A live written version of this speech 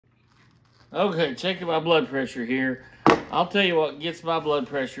Okay, checking my blood pressure here. I'll tell you what gets my blood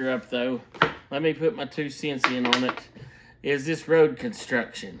pressure up, though. Let me put my 2 cents in on it. Is this road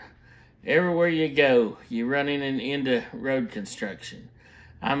construction. Everywhere you go, you're running into road construction.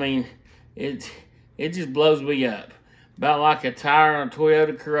 I mean, it just blows me up. About like a tire on a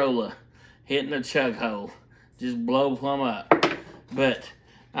Toyota Corolla hitting a chug hole. Just blow plumb up. But,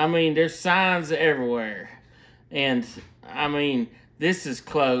 I mean, there's signs everywhere. And, I mean, this is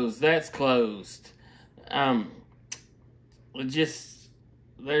closed, that's closed. It's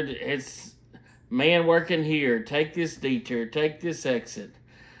man working here. Take this detour, take this exit.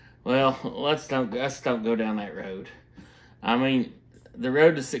 Well, let's don't go down that road. I mean, the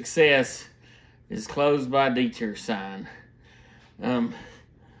road to success is closed by detour sign.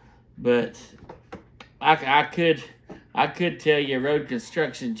 But I could tell you a road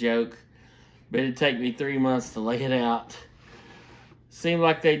construction joke, but it'd take me 3 months to lay it out. Seems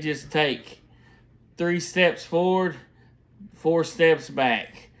like they just take 3 steps forward, 4 steps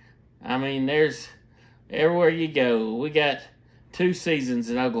back. I mean, there's everywhere you go. We got 2 seasons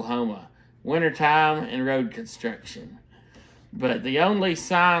in Oklahoma, wintertime and road construction. But the only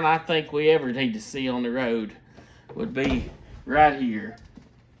sign I think we ever need to see on the road would be right here.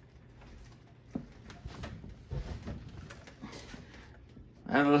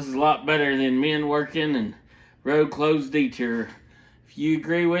 This is a lot better than men working and road closed detour. If you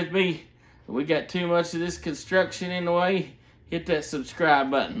agree with me, we got too much of this construction in the way, hit that subscribe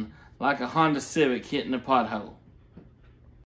button like a Honda Civic hitting a pothole.